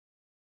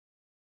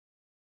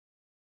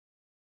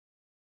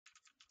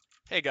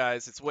Hey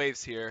guys, it's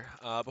Waves here.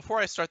 Before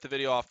I start the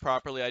video off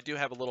properly, I do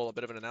have a little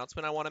bit of an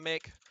announcement I want to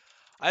make.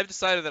 I've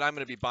decided that I'm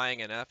going to be buying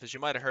NF. As you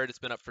might have heard, it's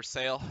been up for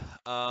sale.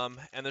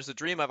 And there's a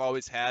dream I've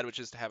always had, which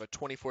is to have a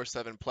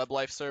 24/7 Pleb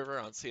Life server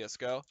on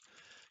CSGO.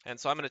 And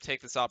so I'm going to take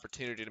this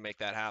opportunity to make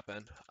that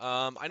happen.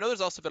 I know there's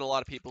also been a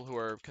lot of people who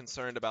are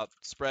concerned about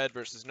spread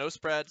versus no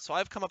spread, so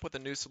I've come up with a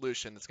new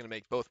solution that's going to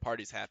make both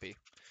parties happy.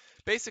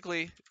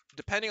 Basically,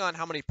 depending on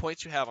how many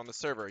points you have on the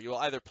server, you will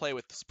either play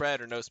with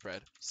spread or no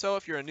spread. So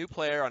if you're a new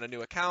player on a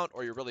new account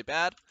or you're really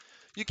bad,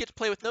 you get to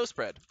play with no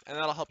spread, and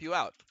that'll help you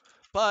out.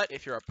 But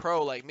if you're a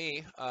pro like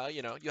me,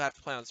 you have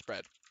to play on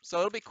spread. So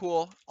it'll be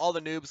cool. All the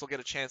noobs will get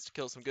a chance to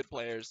kill some good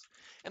players,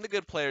 and the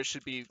good players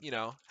should be,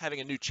 having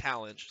a new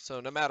challenge.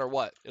 So no matter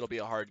what, it'll be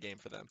a hard game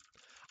for them.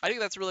 I think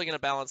that's really going to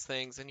balance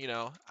things, and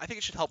I think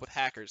it should help with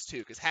hackers too,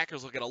 because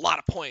hackers will get a lot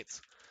of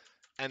points,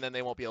 and then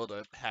they won't be able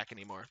to hack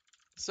anymore.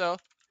 So,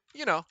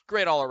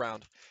 great all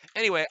around.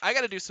 Anyway, I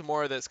got to do some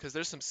more of this because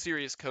there's some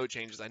serious code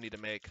changes I need to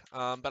make.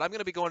 But I'm going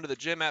to be going to the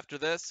gym after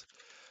this,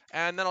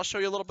 and then I'll show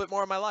you a little bit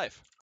more of my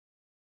life.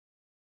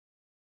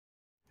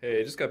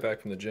 Hey, just got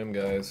back from the gym,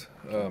 guys.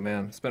 Oh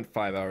man, spent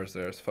 5 hours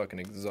there. It's fucking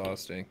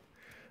exhausting.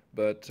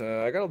 But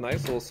I got a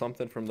nice little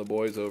something from the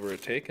boys over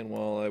at Taken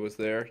while I was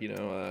there.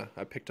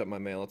 I picked up my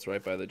mail. It's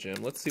right by the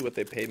gym. Let's see what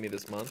they paid me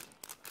this month.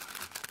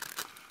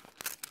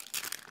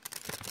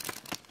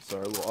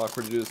 Sorry, a little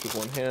awkward to do this with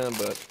one hand,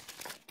 but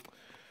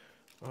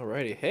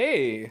alrighty.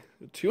 Hey,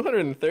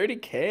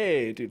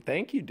 230K, dude.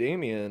 Thank you,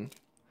 Damien.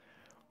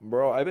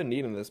 Bro, I've been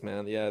needing this,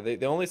 man. Yeah, they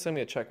only send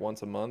me a check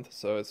once a month,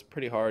 so it's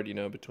pretty hard,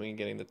 between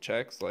getting the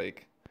checks.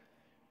 Like,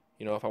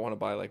 if I want to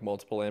buy like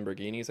multiple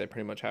Lamborghinis, I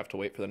pretty much have to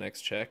wait for the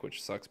next check,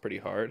 which sucks pretty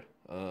hard.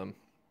 And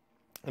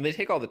they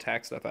take all the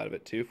tax stuff out of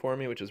it too for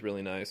me, which is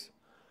really nice.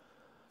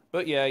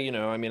 But yeah,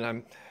 I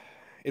mean,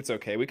 it's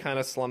okay. We kind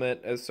of slum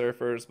it as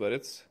surfers, but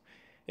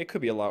it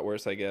could be a lot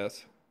worse, I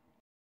guess.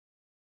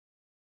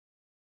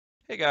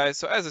 Hey guys,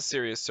 so as a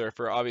serious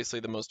surfer,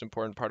 obviously the most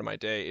important part of my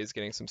day is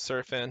getting some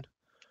surf in.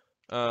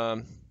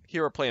 Um,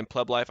 Here we're playing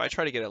Pleb Life. I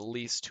try to get at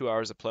least 2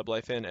 hours of Pleb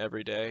Life in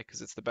every day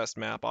because it's the best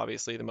map,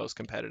 obviously, the most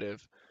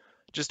competitive.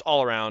 Just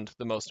all around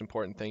the most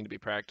important thing to be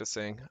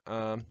practicing.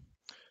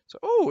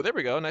 Oh, there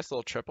we go. Nice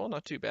little triple.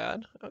 Not too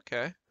bad.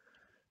 Okay.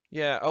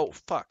 Yeah. Oh,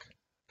 fuck.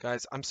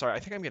 Guys, I'm sorry. I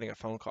think I'm getting a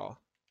phone call.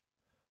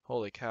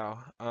 Holy cow.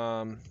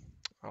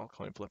 I'll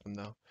coin flip him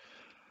though.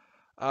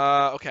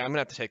 Okay, I'm gonna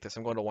have to take this.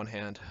 I'm going to one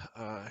hand.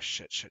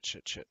 Shit, shit,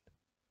 shit, shit.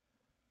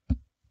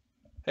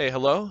 Hey,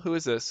 hello? Who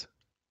is this?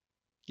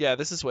 Yeah,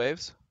 this is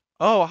Waves.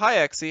 Oh, hi,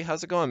 Exy.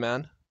 How's it going,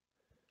 man?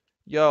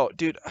 Yo,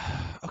 dude.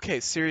 Okay,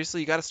 seriously,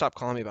 you gotta stop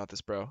calling me about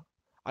this, bro.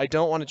 I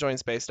don't want to join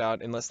Spaced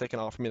Out unless they can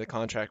offer me the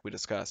contract we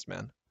discussed,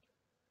 man.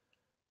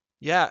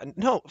 Yeah,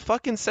 no,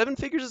 fucking 7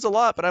 figures is a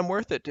lot, but I'm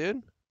worth it,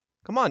 dude.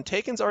 Come on,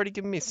 Taken's already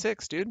given me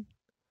 6, dude.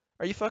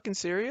 Are you fucking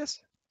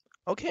serious?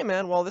 Okay,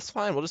 man, well, that's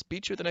fine. We'll just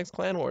beat you at the next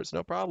Clan Wars,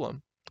 no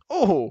problem.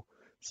 Oh!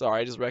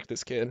 Sorry, I just wrecked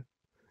this kid.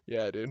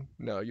 Yeah, dude.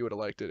 No, you would have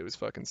liked it. It was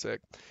fucking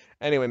sick.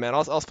 Anyway, man,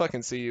 I'll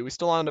fucking see you. We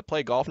still on to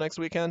play golf next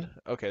weekend?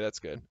 Okay, that's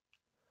good.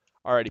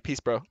 Alrighty, peace,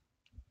 bro.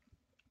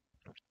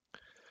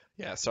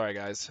 Yeah, sorry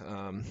guys.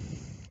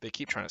 They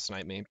keep trying to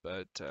snipe me,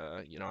 but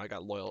I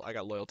got loyal. I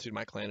got loyalty to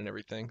my clan and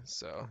everything.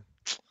 So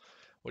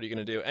what are you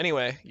gonna do?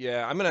 Anyway,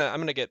 yeah, I'm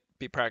gonna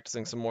be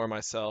practicing some more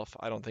myself.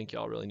 I don't think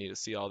y'all really need to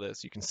see all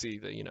this. You can see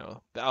the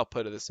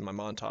output of this in my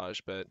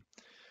montage, but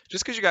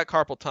just because you got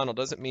carpal tunnel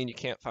doesn't mean you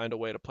can't find a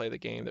way to play the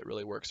game that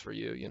really works for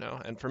you, you know.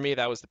 And for me,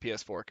 that was the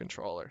PS4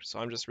 controller. So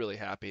I'm just really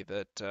happy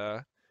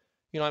that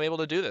I'm able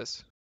to do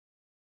this.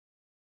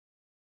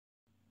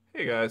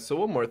 Hey guys, so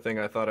one more thing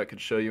I thought I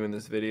could show you in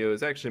this video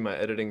is actually my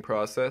editing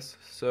process.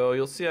 So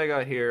you'll see I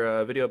got here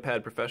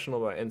VideoPad Professional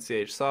by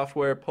NCH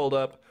Software pulled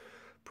up.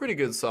 Pretty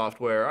good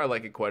software, I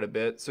like it quite a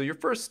bit. So your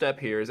first step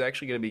here is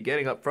actually going to be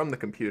getting up from the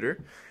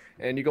computer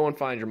and you go and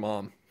find your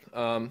mom.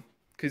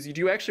 Because you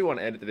do actually want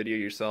to edit the video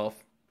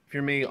yourself. If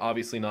you're me,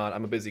 obviously not,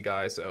 I'm a busy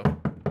guy, so.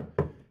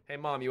 Hey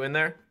mom, you in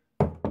there?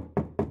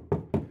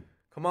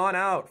 Come on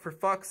out, for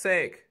fuck's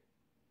sake.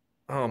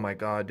 Oh my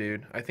god,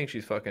 dude, I think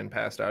she's fucking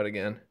passed out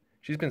again.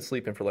 She's been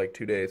sleeping for like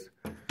 2 days.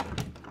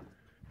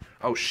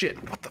 Oh shit,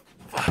 what the...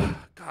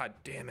 God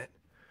damn it.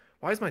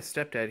 Why is my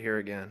stepdad here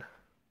again?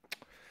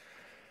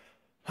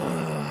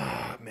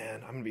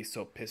 Man, I'm gonna be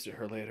so pissed at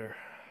her later.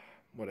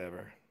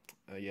 Whatever.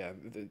 Yeah,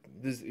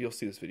 you'll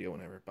see this video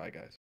whenever. Bye,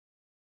 guys.